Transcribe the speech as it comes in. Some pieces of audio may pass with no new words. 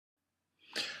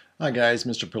Hi guys,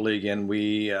 Mr. Purley again.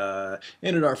 We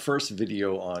ended our first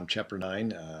video on Chapter 9,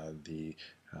 the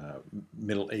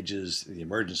Middle Ages, the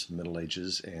emergence of the Middle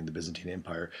Ages and the Byzantine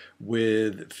Empire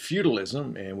with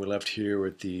feudalism, and we left here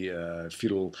with the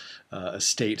feudal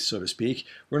estate, so to speak.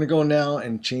 We're going to go now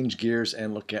and change gears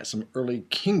and look at some early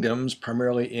kingdoms,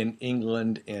 primarily in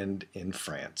England and in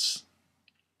France.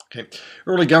 Okay.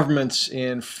 Early governments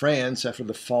in France after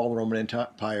the fall of the Roman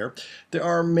Empire, there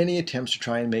are many attempts to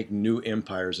try and make new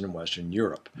empires in Western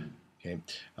Europe. Okay.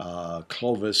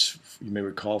 Clovis, you may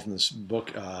recall from this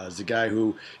book, is the guy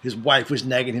who his wife was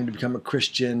nagging him to become a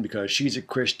Christian because she's a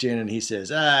Christian, and he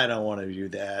says, I don't want to do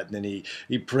that. And then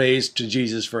he prays to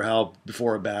Jesus for help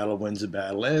before a battle, wins a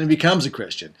battle, and becomes a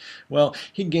Christian. Well,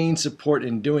 he gained support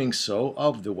in doing so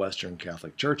of the Western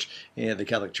Catholic Church and the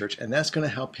Catholic Church, and that's going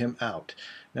to help him out.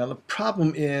 Now, the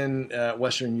problem in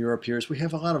Western Europe here is we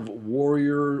have a lot of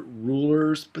warrior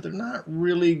rulers, but they're not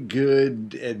really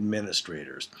good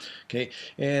administrators. Okay,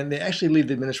 and they actually leave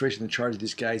the administration in charge of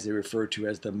these guys they refer to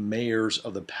as the mayors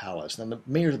of the palace. Now, the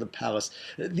mayors of the palace,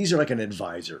 these are like an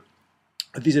advisor.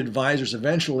 These advisors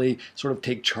eventually sort of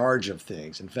take charge of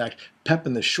things. In fact,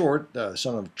 Pepin the Short, the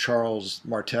son of Charles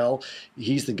Martel,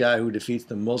 he's the guy who defeats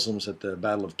the Muslims at the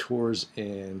Battle of Tours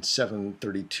in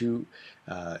 732,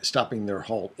 stopping their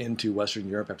halt into Western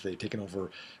Europe after they'd taken over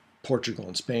Portugal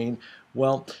and Spain.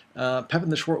 Well, Pepin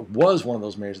the Short was one of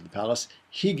those mayors of the palace.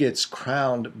 He gets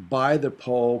crowned by the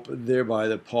Pope, thereby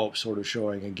the Pope sort of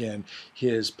showing again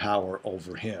his power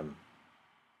over him.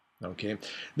 Okay,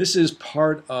 this is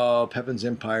part of Pepin's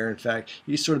empire. In fact,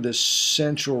 he's sort of this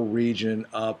central region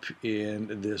up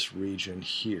in this region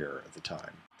here at the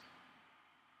time.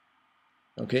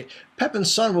 Okay,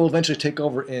 Pepin's son will eventually take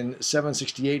over in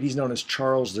 768. He's known as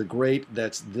Charles the Great.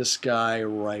 That's this guy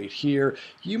right here.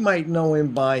 You might know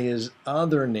him by his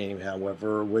other name,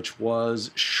 however, which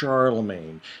was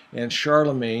Charlemagne. And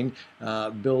Charlemagne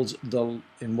builds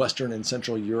in Western and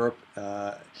Central Europe.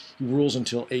 He rules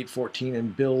until 814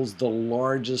 and builds the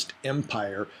largest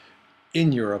empire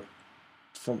in Europe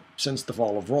since the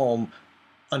fall of Rome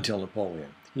until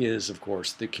Napoleon. He is, of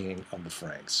course, the king of the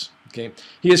Franks. Okay,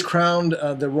 he is crowned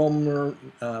the Roman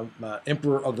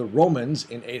emperor of the Romans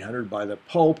in 800 by the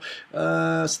Pope.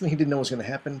 Something he didn't know was going to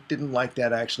happen. Didn't like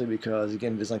that actually because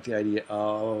again, he doesn't like the idea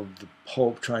of the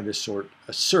Pope trying to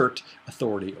assert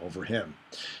authority over him.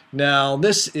 Now,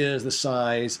 this is the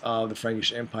size of the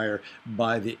Frankish Empire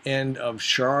by the end of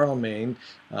Charlemagne.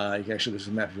 Actually, there's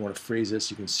a map if you want to phrase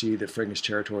this. You can see the Frankish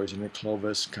territories under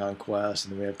Clovis, conquest,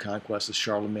 and then we have conquest of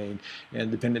Charlemagne and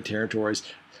dependent territories.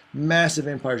 Massive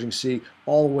empires, you can see,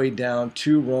 all the way down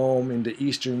to Rome, into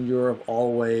Eastern Europe,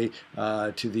 all the way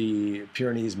to the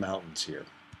Pyrenees Mountains here.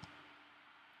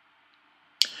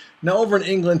 Now, over in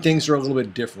England, things are a little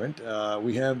bit different.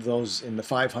 We have those in the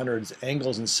 500s,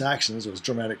 Angles and Saxons, those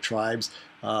Germanic tribes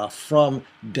from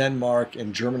Denmark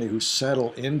and Germany who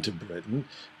settle into Britain.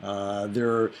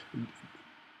 Their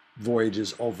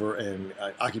voyages over and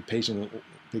occupation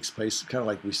takes place kind of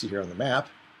like we see here on the map.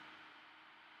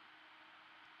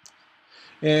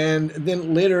 And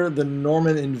then later, the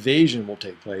Norman invasion will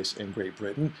take place in Great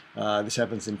Britain. This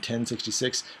happens in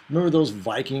 1066. Remember those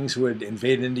Vikings who had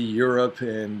invaded into Europe,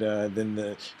 and then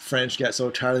the French got so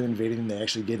tired of invading them, they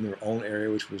actually gave them their own area,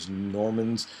 which was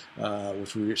Normans,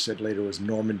 which we said later was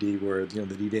Normandy, where the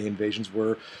D-Day invasions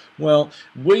were. Well,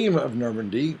 William of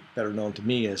Normandy, better known to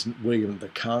me as William the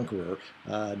Conqueror,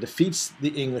 defeats the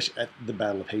English at the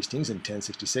Battle of Hastings in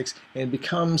 1066 and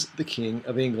becomes the King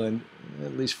of England,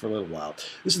 at least for a little while.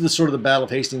 This is the sort of the Battle of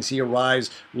Hastings. He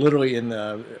arrives literally in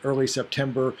early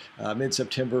September,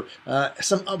 mid-September.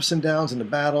 Some ups and downs in the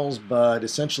battles, but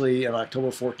essentially on October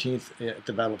 14th at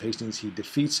the Battle of Hastings, he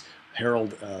defeats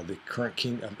Harold, the current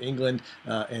King of England,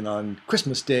 and on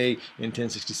Christmas Day in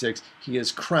 1066, he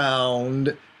is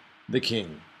crowned the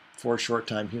king. For a short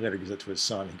time, he later gives it to his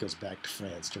son. He goes back to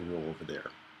France to rule over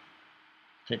there.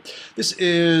 Okay. This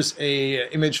is an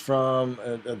image from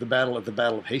the Battle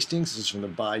of Hastings. This is from the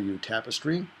Bayeux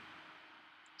Tapestry.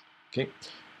 Okay.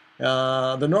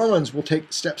 The Normans will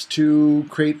take steps to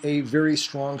create a very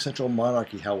strong central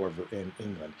monarchy, however, in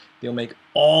England. They'll make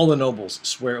all the nobles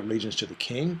swear allegiance to the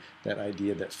king,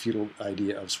 that feudal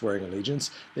idea of swearing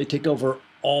allegiance. They take over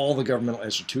all the governmental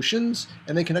institutions,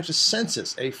 and they conduct a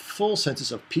census, a full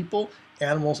census of people,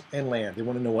 animals, and land. They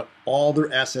want to know what all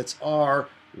their assets are.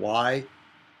 Why?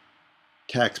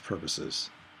 Tax purposes.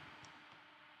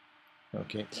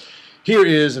 Okay, here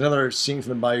is another scene from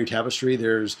the Bayeux Tapestry.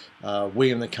 There's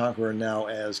William the Conqueror now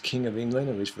as King of England,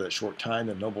 at least for that short time,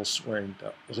 the nobles swearing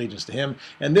allegiance to him.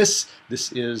 And this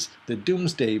is the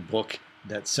Doomsday Book,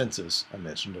 that census I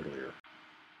mentioned earlier.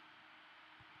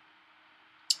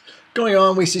 Going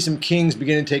on, we see some kings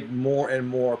beginning to take more and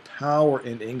more power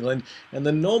in England, and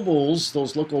the nobles,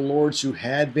 those local lords who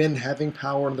had been having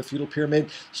power in the feudal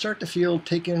pyramid, start to feel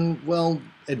taken, well,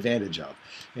 advantage of.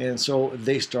 And so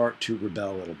they start to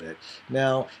rebel a little bit.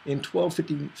 Now, in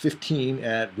 1215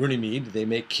 at Runnymede, they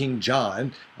make King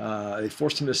John, they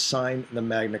forced him to sign the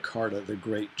Magna Carta, the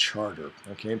Great Charter.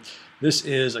 Okay, this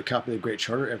is a copy of the Great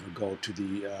Charter. Ever go to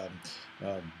the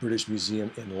British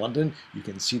Museum in London, you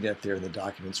can see that there in the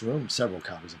documents room, several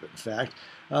copies of it in fact.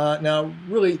 Now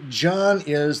really, John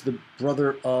is the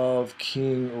brother of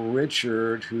King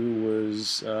Richard, who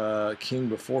was king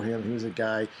before him. He was a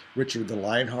guy, Richard the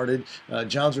Lionhearted.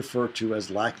 John's referred to as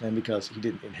Lackland because he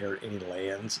didn't inherit any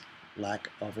lands,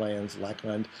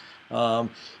 Lackland.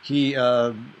 He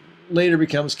later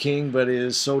becomes king, but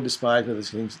is so despised by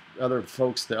the other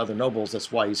folks, the other nobles,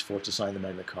 that's why he's forced to sign the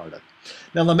Magna Carta.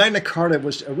 Now, the Magna Carta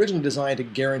was originally designed to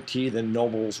guarantee the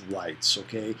nobles' rights,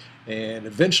 okay? And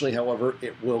eventually, however,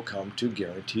 it will come to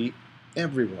guarantee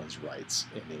everyone's rights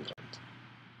in England.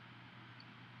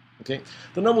 Okay,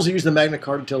 the nobles used the Magna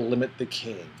Carta to limit the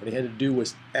king. What he had to do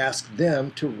was ask them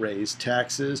to raise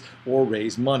taxes or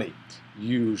raise money,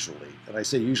 usually. And I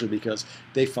say usually because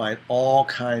they find all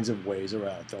kinds of ways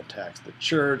around it. They'll tax the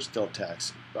church, they'll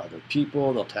tax other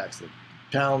people, they'll tax the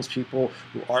townspeople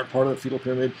who aren't part of the feudal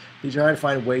pyramid. They try to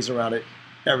find ways around it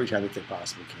every time that they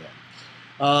possibly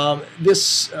can.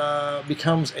 This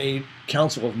becomes a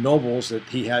council of nobles that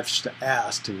he has to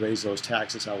ask to raise those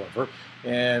taxes, however.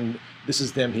 And this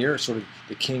is them here, sort of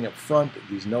the king up front,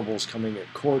 these nobles coming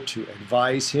at court to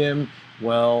advise him.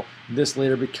 Well, this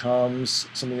later becomes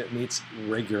something that meets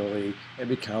regularly and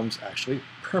becomes actually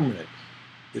permanent.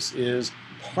 This is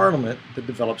Parliament that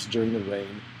develops during the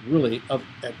reign, really, of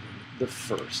Edward the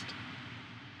First.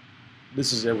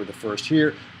 This is Edward I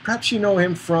here. Perhaps you know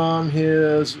him from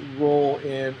his role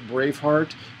in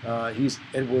Braveheart. He's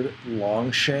Edward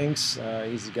Longshanks.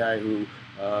 He's the guy who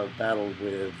battled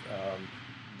with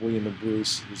William the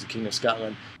Bruce, who's the King of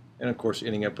Scotland, and of course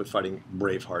ending up with fighting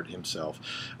Braveheart himself.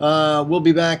 We'll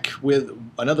be back with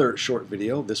another short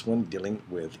video, this one dealing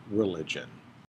with religion.